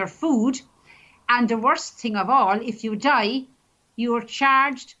bring in your food. And the worst thing of all, if you die, you are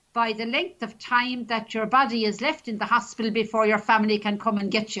charged by the length of time that your body is left in the hospital before your family can come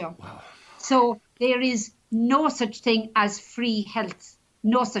and get you. Wow. So there is no such thing as free health,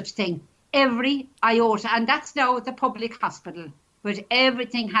 no such thing. Every iota, and that's now the public hospital, but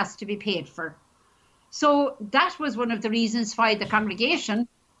everything has to be paid for. So that was one of the reasons why the congregation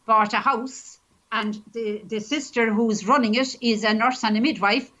bought a house, and the sister who's running it is a nurse and a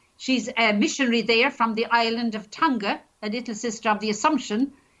midwife. She's a missionary there from the island of Tonga, a little sister of the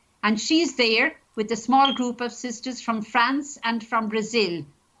Assumption, and she's there with a small group of sisters from France and from Brazil,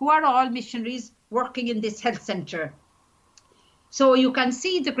 who are all missionaries working in this health centre. So you can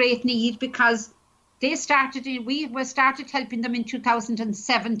see the great need, because we started helping them in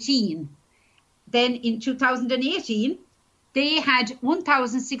 2017. Then in 2018, they had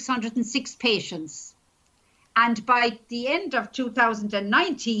 1,606 patients. And by the end of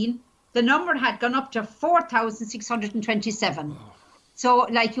 2019, the number had gone up to 4,627. So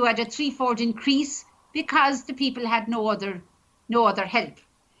like you had a threefold increase, because the people had no other help.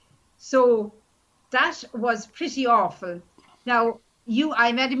 So that was pretty awful. Now,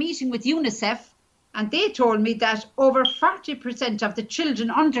 I had a meeting with UNICEF, and they told me that over 40% of the children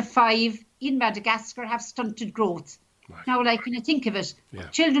under 5 in Madagascar have stunted growth. Right. Now, like when you think of it,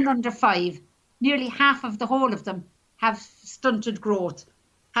 children under 5, nearly half of the whole of them have stunted growth.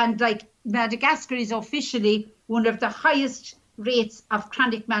 And like Madagascar is officially one of the highest rates of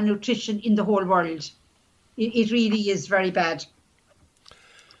chronic malnutrition in the whole world. It really is very bad.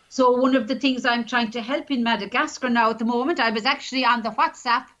 So one of the things I'm trying to help in Madagascar now at the moment, I was actually on the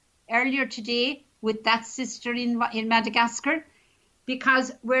WhatsApp earlier today with that sister in Madagascar,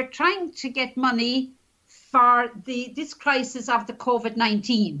 because we're trying to get money for this crisis of the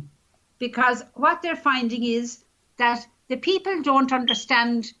COVID-19. Because what they're finding is that the people don't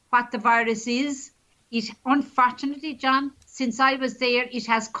understand what the virus is. It, unfortunately, John, since I was there, it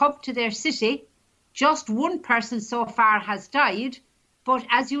has come to their city. Just one person so far has died. But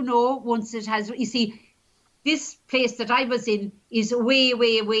as you know, once it has, you see, this place that I was in is way,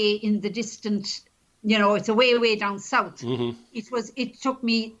 way, way in the distant, it's a way, way down south. Mm-hmm. It took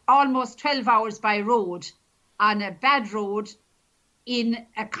me almost 12 hours by road, on a bad road, in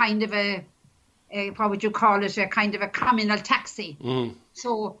a kind of a what would you call it, a kind of a communal taxi. Mm.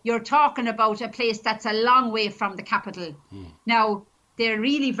 So you're talking about a place that's a long way from the capital. Mm. Now, they're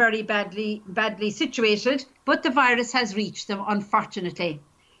really very badly situated, but the virus has reached them, unfortunately.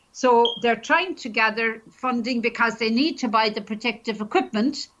 So they're trying to gather funding because they need to buy the protective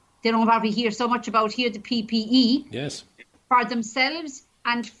equipment. They don't probably hear so much about here, the PPE. Yes. For themselves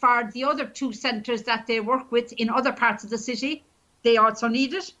and for the other 2 centres that they work with in other parts of the city. They also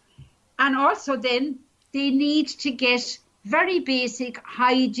need it. And also then they need to get very basic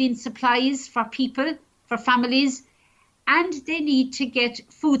hygiene supplies for people, for families, and they need to get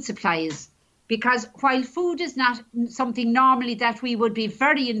food supplies. Because while food is not something normally that we would be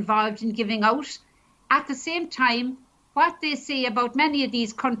very involved in giving out, at the same time, what they say about many of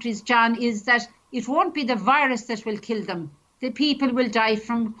these countries, John, is that it won't be the virus that will kill them. The people will die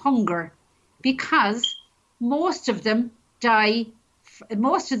from hunger, because most of them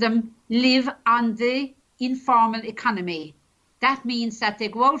live on the informal economy. That means that they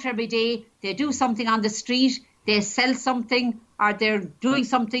go out every day, they do something on the street, they sell something, or they're doing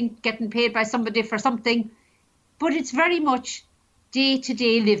something, getting paid by somebody for something. But it's very much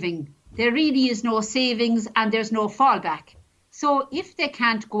day-to-day living. There really is no savings and there's no fallback. So if they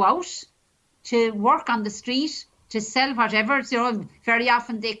can't go out to work on the street, to sell whatever, very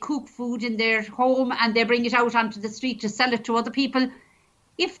often they cook food in their home and they bring it out onto the street to sell it to other people.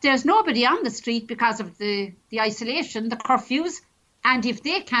 If there's nobody on the street because of the isolation, the curfews, and if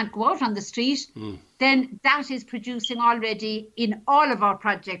they can't go out on the street, then that is producing already in all of our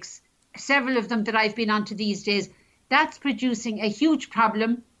projects, several of them that I've been on to these days, that's producing a huge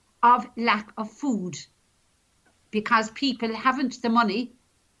problem of lack of food, because people haven't the money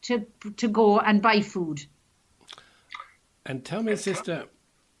to go and buy food. And tell me, sister,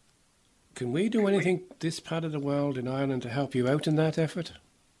 can we do anything this part of the world in Ireland to help you out in that effort?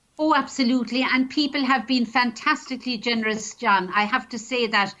 Oh, absolutely. And people have been fantastically generous, John. I have to say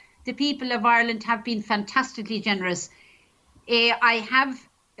that the people of Ireland have been fantastically generous. I have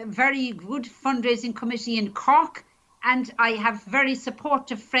a very good fundraising committee in Cork, and I have very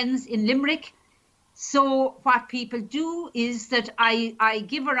supportive friends in Limerick. So what people do is that I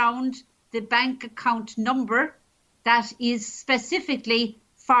give around the bank account number that is specifically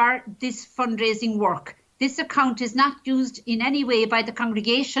for this fundraising work. This account is not used in any way by the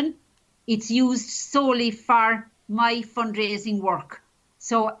congregation. It's used solely for my fundraising work.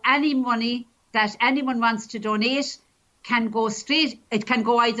 So any money that anyone wants to donate can go straight, it can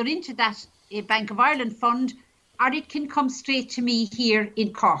go either into that Bank of Ireland fund, or it can come straight to me here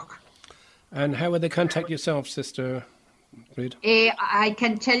in Cork. And how would they contact yourself, Sister Reid? I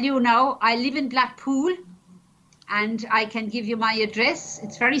can tell you now, I live in Blackpool, and I can give you my address.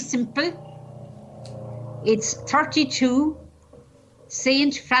 It's very simple. It's 32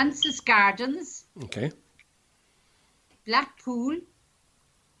 St. Francis Gardens, Okay. Blackpool,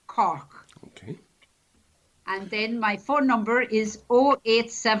 Cork. Okay. And then my phone number is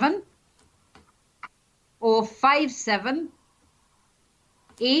 087 057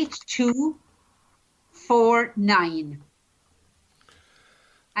 8249.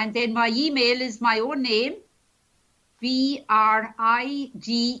 And then my email is my own name, BRIDE,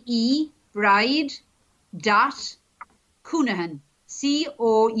 bride, dot Counihan,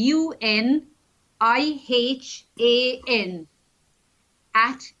 COUNIHAN,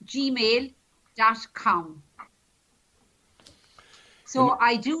 @gmail.com. So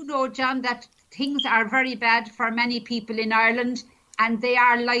I do know, John, that things are very bad for many people in Ireland, and they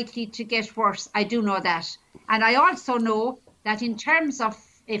are likely to get worse. I do know that. And I also know that in terms of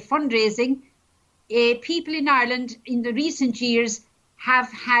fundraising, people in Ireland in the recent years have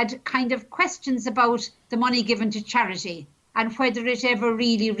had kind of questions about the money given to charity and whether it ever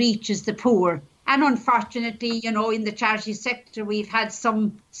really reaches the poor. And unfortunately, in the charity sector, we've had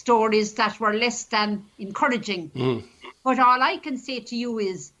some stories that were less than encouraging. But all I can say to you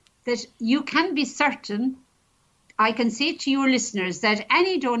is that you can be certain, I can say to your listeners, that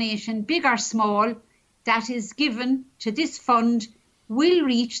any donation, big or small, that is given to this fund will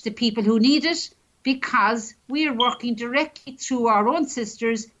reach the people who need it, because we are working directly through our own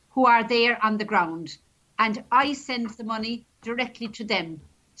sisters who are there on the ground. And I send the money directly to them.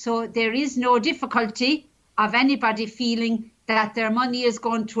 So there is no difficulty of anybody feeling that their money is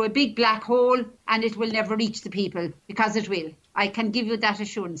going to a big black hole and it will never reach the people, because it will. I can give you that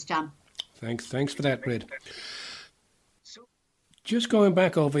assurance, John. Thanks for that, Reid. Just going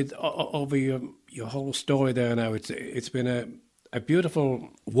back over your whole story there now, it's been a beautiful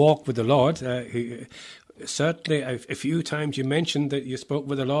walk with the Lord. Certainly, a few times you mentioned that you spoke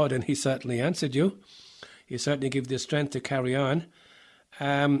with the Lord and he certainly answered you. He certainly gave you the strength to carry on.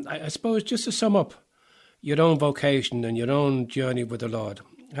 I suppose just to sum up your own vocation and your own journey with the Lord,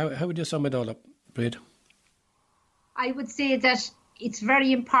 how would you sum it all up, Reid? I would say that it's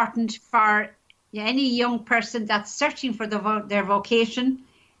very important for any young person that's searching for their vocation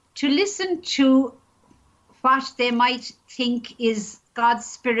to listen to what they might think is God's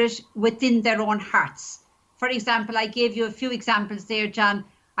Spirit within their own hearts. For example, I gave you a few examples there, John.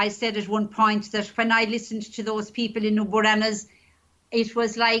 I said at one point that when I listened to those people in Uburanas, it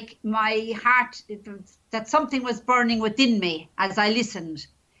was like my heart, that something was burning within me as I listened.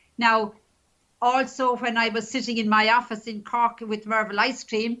 Now, also when I was sitting in my office in Cork with Merville Ice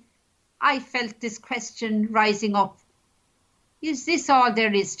Cream, I felt this question rising up. Is this all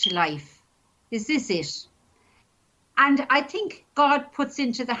there is to life? Is this it? And I think God puts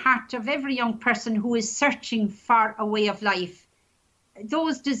into the heart of every young person who is searching for a way of life,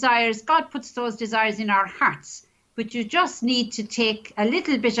 those desires, God puts those desires in our hearts, but you just need to take a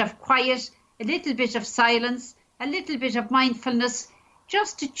little bit of quiet, a little bit of silence, a little bit of mindfulness,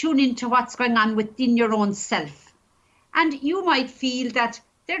 just to tune into what's going on within your own self. And you might feel that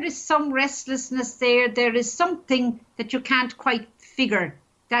there is some restlessness there is something that you can't quite figure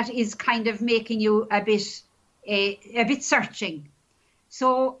that is kind of making you a bit searching.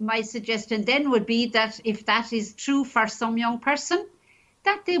 So my suggestion then would be that if that is true for some young person,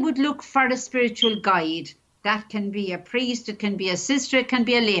 that they would look for a spiritual guide. That can be a priest, it can be a sister, it can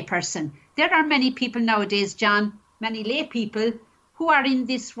be a lay person. There are many people nowadays, John, many lay people who are in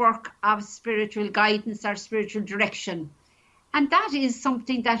this work of spiritual guidance or spiritual direction. And that is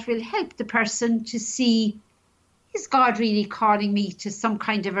something that will help the person to see, is God really calling me to some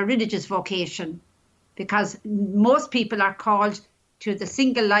kind of a religious vocation? Because most people are called to the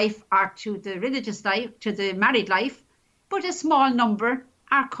single life or to the religious life, to the married life, but a small number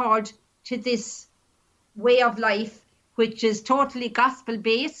are called to this way of life, which is totally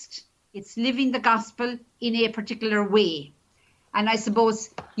gospel-based. It's living the gospel in a particular way. And I suppose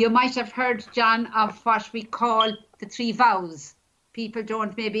you might have heard, John, of what we call the 3 vows. People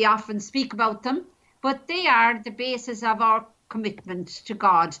don't maybe often speak about them, but they are the basis of our commitment to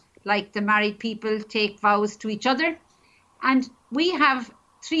God. Like the married people take vows to each other. And we have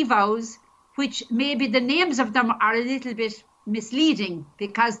 3 vows, which maybe the names of them are a little bit misleading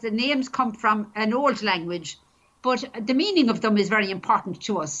because the names come from an old language, but the meaning of them is very important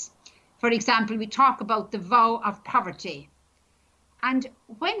to us. For example, we talk about the vow of poverty. And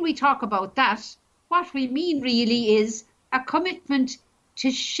when we talk about that, what we mean really is a commitment to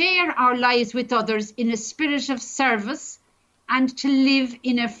share our lives with others in a spirit of service and to live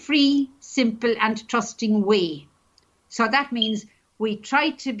in a free, simple and trusting way. So that means we try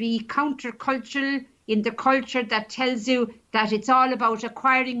to be countercultural in the culture that tells you that it's all about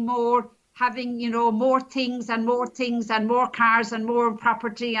acquiring more, having, more things and more cars and more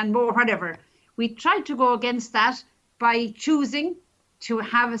property and more whatever. We try to go against that by choosing to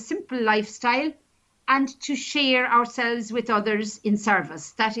have a simple lifestyle and to share ourselves with others in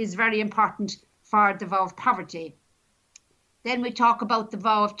service. That is very important for the vow of poverty. Then we talk about the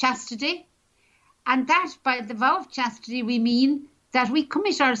vow of chastity. And that, by the vow of chastity, we mean that we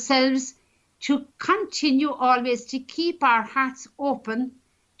commit ourselves to continue always to keep our hearts open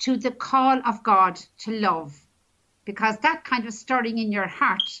to the call of God to love. Because that kind of stirring in your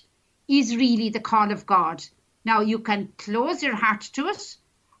heart is really the call of God. Now, you can close your heart to it,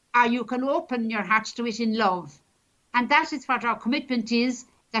 or you can open your heart to it in love. And that is what our commitment is,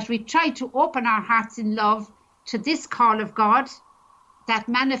 that we try to open our hearts in love to this call of God that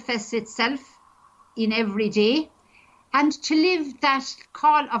manifests itself in every day, and to live that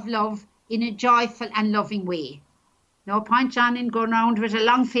call of love in a joyful and loving way. No point, John, in going around with a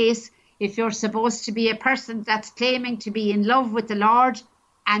long face if you're supposed to be a person that's claiming to be in love with the Lord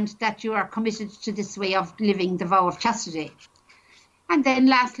and that you are committed to this way of living the vow of chastity. And then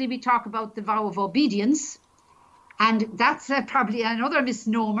lastly, we talk about the vow of obedience. And that's probably another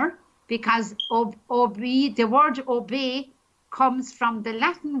misnomer, because the word obey comes from the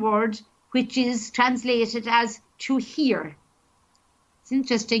Latin word which is translated as to hear. It's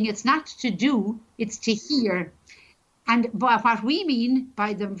interesting, it's not to do, it's to hear. And what we mean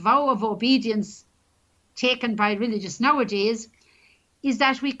by the vow of obedience taken by religious nowadays is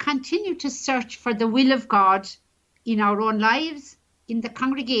that we continue to search for the will of God in our own lives, in the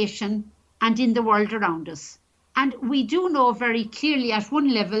congregation, and in the world around us. And we do know very clearly at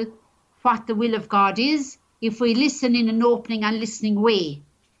one level what the will of God is if we listen in an opening and listening way,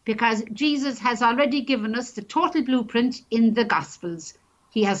 because Jesus has already given us the total blueprint in the Gospels.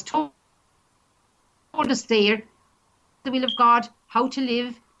 He has told us there the will of God, how to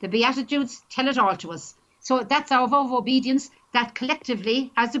live. The Beatitudes tell it all to us. So that's our vow of obedience, that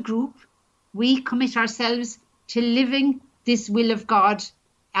collectively, as a group, we commit ourselves to living this will of God.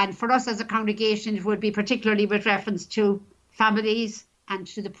 And for us as a congregation, it would be particularly with reference to families and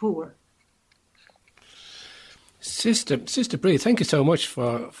to the poor. Sister Bree, thank you so much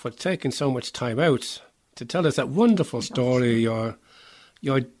for taking so much time out to tell us that wonderful story,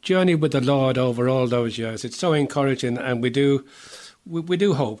 your journey with the Lord over all those years. It's so encouraging, and we do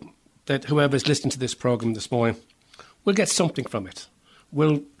hope that whoever's listening to this program this morning will get something from it.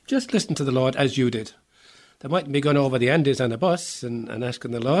 will just listen to the Lord as you did. They mightn't be going over the Andes on a bus and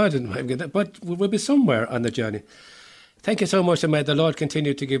asking the Lord, but we'll be somewhere on the journey. Thank you so much, and may the Lord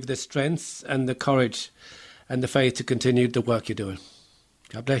continue to give the strength and the courage and the faith to continue the work you're doing.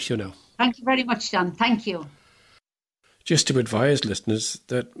 God bless you now. Thank you very much, John. Thank you. Just to advise listeners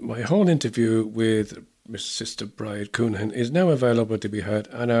that my whole interview with Miss Sister Bride Coonahan is now available to be heard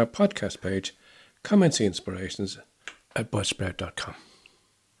on our podcast page, Come and See Inspirations, at buzzsprout.com.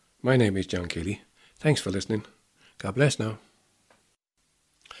 My name is John Keeley. Thanks for listening. God bless now.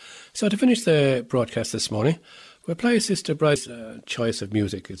 So to finish the broadcast this morning, we'll play Sister Bride's choice of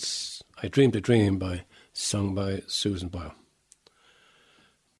music. It's I Dreamed a Dream sung by Susan Boyle.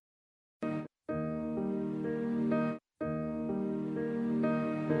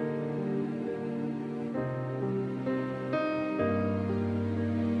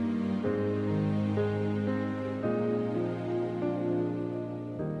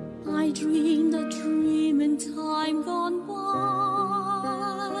 I dreamed a dream in time gone by,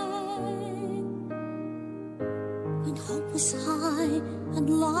 when hope was high and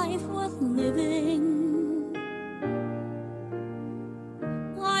life worth living.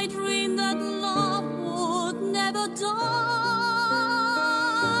 I dreamed that love would never die.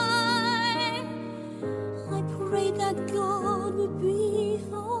 I prayed that God would be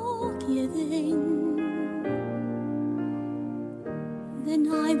forgiving.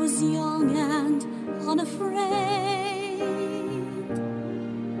 Then I was young and unafraid,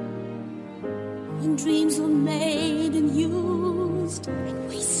 when dreams were made and used and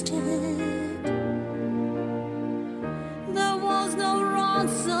wasted. There was no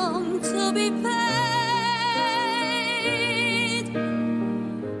ransom to be paid,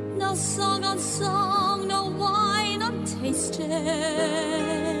 no song unsung, no wine untasted.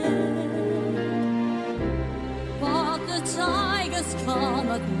 But the tigers come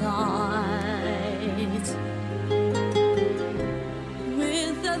at night,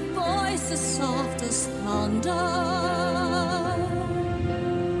 with their voices soft as thunder,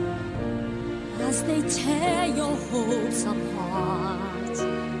 as they tear your hopes apart,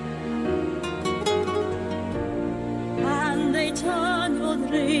 and they turn your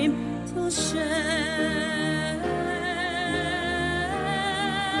dream to shame.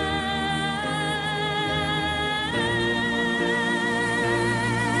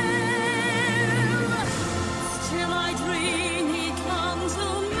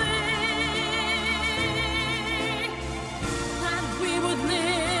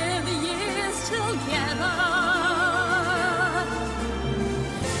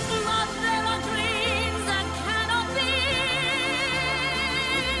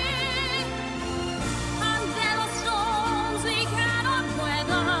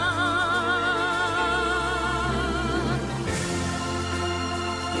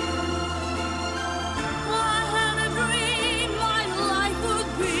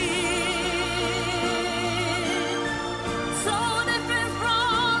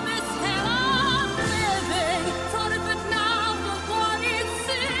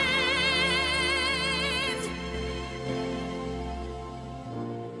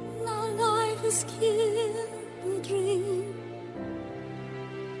 Kiss